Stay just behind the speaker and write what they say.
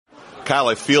Kyle,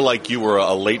 I feel like you were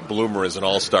a late bloomer as an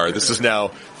all-star. This is now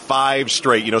 5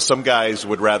 straight. You know, some guys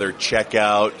would rather check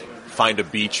out, find a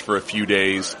beach for a few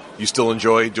days. You still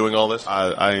enjoy doing all this?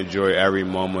 I enjoy every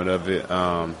moment of it.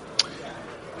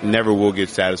 Never will get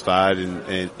satisfied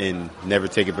and never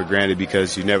take it for granted,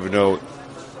 because you never know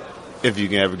if you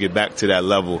can ever get back to that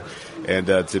level. And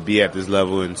to be at this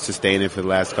level and sustain it for the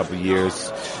last couple of years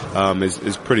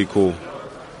is pretty cool.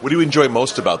 What do you enjoy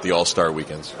most about the All-Star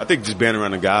weekends? I think just being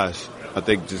around the guys.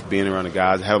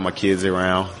 Having my kids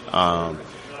around.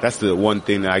 That's the one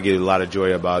thing that I get a lot of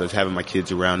joy about, is having my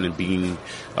kids around and being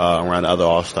around other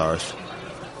All-Stars.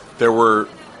 There were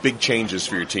big changes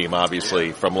for your team,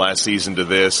 obviously, from last season to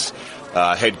this.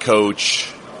 Head coach,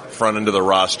 front end of the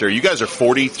roster. You guys are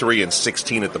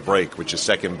 43-16 at the break, which is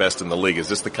second best in the league. Is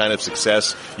this the kind of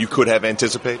success you could have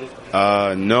anticipated?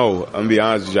 No. I'm going to be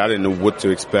honest with you. I didn't know what to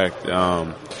expect.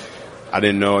 I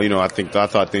didn't know, I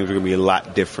thought things were going to be a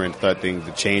lot different. I thought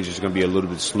the change is going to be a little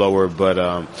bit slower,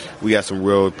 but we got some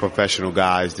real professional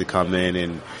guys that come in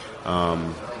and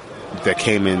that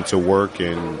came in to work.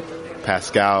 And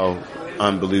Pascal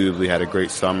unbelievably had a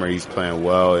great summer. He's playing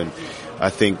well, and I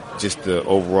think just the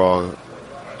overall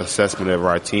assessment of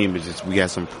our team is just we got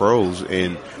some pros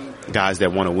and guys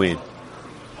that want to win.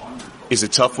 Is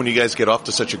it tough when you guys get off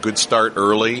to such a good start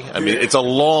early? I mean, it's a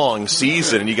long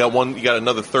season, and you got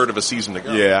another third of a season to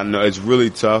go. Yeah, I know it's really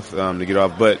tough to get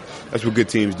off, but that's what good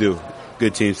teams do.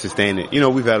 Good teams sustain it.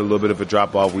 We've had a little bit of a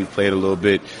drop off. We played a little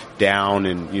bit down,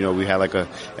 and we had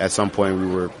at some point we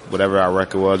were, whatever our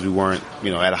record was, we weren't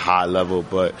at a high level,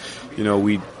 but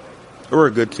we were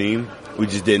a good team. We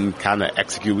just didn't kind of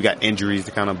execute. We got injuries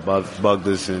that kind of bugged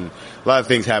us, and a lot of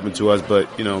things happened to us,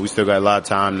 but we still got a lot of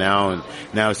time now, and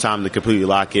now it's time to completely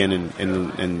lock in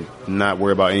and not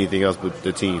worry about anything else but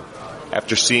the team.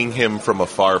 After seeing him from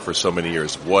afar for so many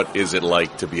years, what is it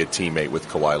like to be a teammate with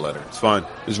Kawhi Leonard? It's fun.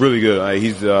 It's really good.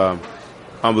 He's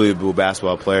unbelievable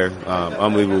basketball player,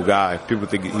 unbelievable guy. People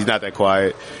think he's not that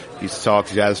quiet. He talks,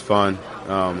 he has fun.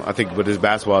 I think, but his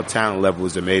basketball talent level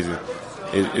is amazing.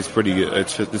 It's pretty good.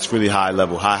 It's really high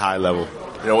level.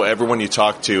 Everyone you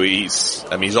talk to, he's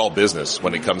all business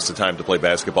when it comes to time to play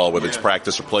basketball, whether it's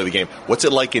practice or play the game. What's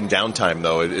it like in downtime,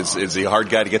 though? Is he a hard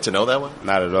guy to get to know that way?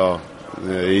 Not at all.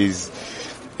 He's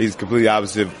completely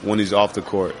opposite when he's off the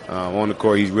court. On the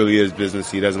court, he really is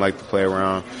business. He doesn't like to play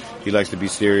around. He likes to be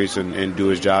serious and do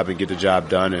his job and get the job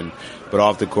done. But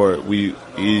off the court,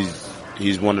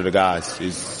 he's one of the guys.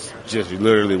 He's just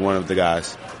literally one of the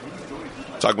guys.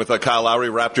 Talking with Kyle Lowry,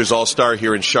 Raptors All-Star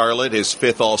here in Charlotte, his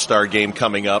 5th All-Star game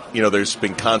coming up. There's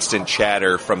been constant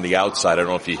chatter from the outside. I don't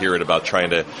know if you hear it, about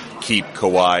trying to keep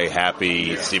Kawhi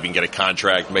happy, see if he can get a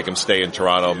contract, make him stay in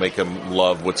Toronto, make him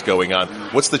love what's going on.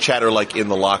 What's the chatter like in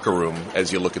the locker room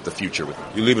as you look at the future with him?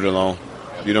 You leave it alone.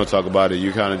 You don't talk about it.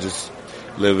 You kind of just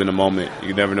live in the moment.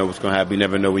 You never know what's going to happen. You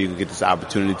never know when you can get this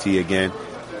opportunity again.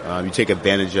 You take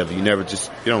advantage of it. You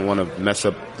don't want to mess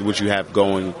up what you have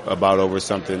going about over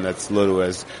something that's little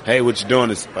as, hey, what you doing?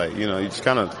 It's like, you just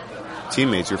kind of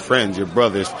teammates, your friends, your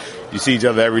brothers. You see each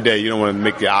other every day. You don't want to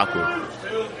make it awkward.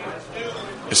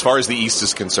 As far as the East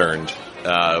is concerned,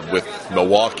 with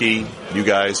Milwaukee, you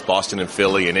guys, Boston and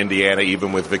Philly, and Indiana,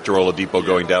 even with Victor Oladipo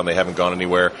going down, they haven't gone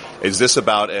anywhere. Is this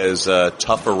about as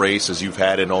tough a race as you've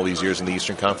had in all these years in the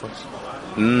Eastern Conference?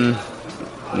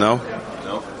 No.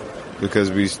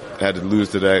 Because we had to lose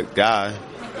to that guy.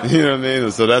 You know what I mean?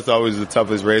 So that's always the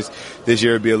toughest race. This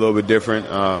year it'd be a little bit different.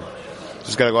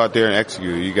 Just got to go out there and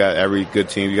execute. You got every good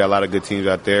team. You got a lot of good teams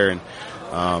out there. And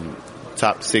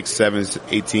top 6, 7,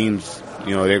 8 teams,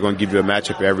 they're going to give you a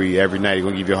matchup every night. They're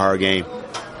going to give you a hard game.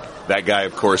 That guy,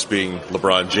 of course, being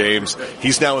LeBron James.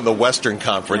 He's now in the Western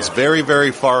Conference, very,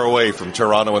 very far away from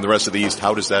Toronto and the rest of the East.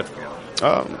 How does that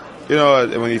feel?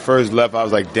 When he first left, I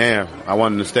was like, damn, I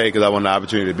wanted to stay because I wanted the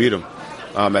opportunity to beat him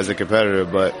as a competitor.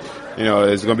 But,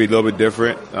 it's going to be a little bit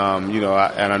different. And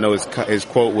I know his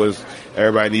quote was,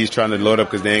 everybody needs trying to load up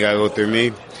because they ain't got to go through me.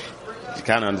 You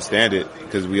kind of understand it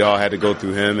because we all had to go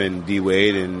through him and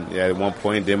D-Wade. And at one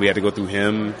point, then we had to go through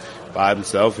him by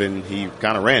himself, and he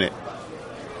kind of ran it.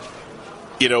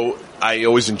 I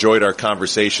always enjoyed our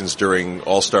conversations during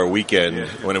All-Star Weekend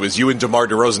when it was you and DeMar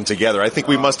DeRozan together. I think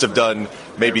we must have done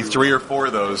maybe 3 or 4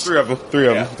 of those. Three of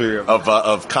them.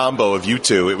 Of combo of you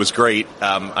two. It was great.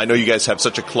 I know you guys have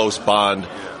such a close bond.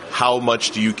 How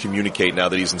much do you communicate now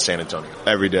that he's in San Antonio?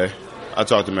 Every day. I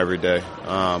talk to him every day.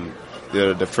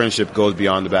 The friendship goes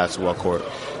beyond the basketball court.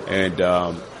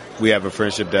 And we have a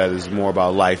friendship that is more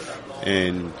about life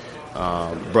and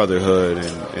brotherhood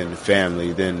and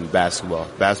family than basketball.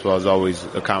 Basketball is always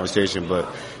a conversation, but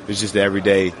it's just the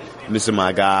everyday missing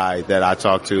my guy that I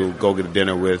talk to, go get a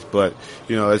dinner with. But,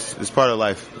 you know, it's part of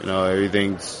life. You know,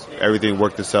 everything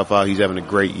worked itself out. He's having a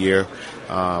great year.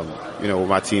 You know,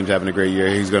 my team's having a great year.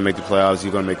 He's going to make the playoffs.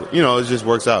 He's going to make, you know, it just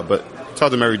works out. But talk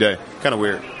to him every day. Kind of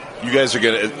weird. You guys are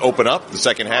going to open up the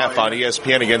second half on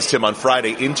ESPN against him on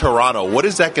Friday in Toronto. What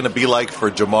is that going to be like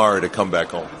for Jamar to come back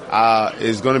home?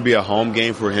 It's going to be a home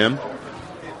game for him.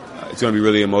 It's going to be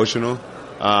really emotional.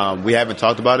 We haven't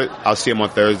talked about it. I'll see him on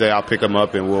Thursday. I'll pick him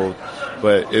up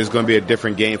but it's going to be a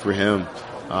different game for him.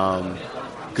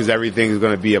 Because everything is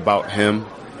going to be about him.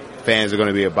 Fans are going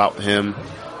to be about him.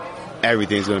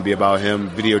 Everything's going to be about him.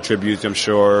 Video tributes, I'm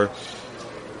sure.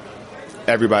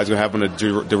 Everybody's going to have on a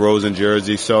DeRozan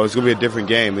jersey. So it's going to be a different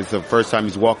game. It's the first time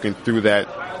he's walking through that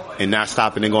and not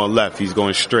stopping and going left. He's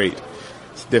going straight.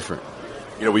 It's different.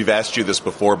 You know, we've asked you this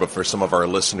before, but for some of our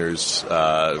listeners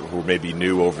who may be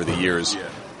new over the years,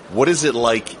 what is it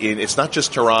like it's not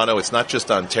just Toronto, it's not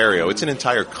just Ontario, it's an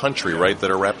entire country, right,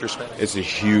 that are Raptors fans? It's a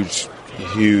huge,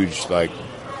 like,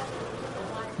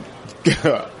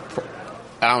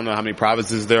 I don't know how many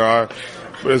provinces there are.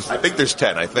 I think there's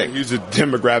 10, I think. Use a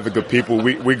demographic of people.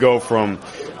 We go from,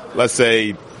 let's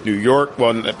say, New York,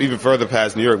 well, even further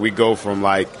past New York, we go from,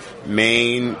 like,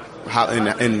 Maine,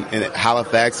 in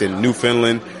Halifax and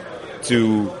Newfoundland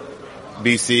to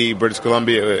BC, British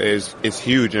Columbia. It's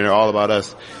huge, and they're all about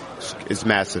us. It's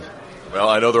massive. Well,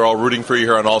 I know they're all rooting for you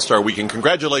here on All-Star Weekend.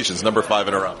 Congratulations, number 5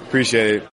 in a row. Appreciate it.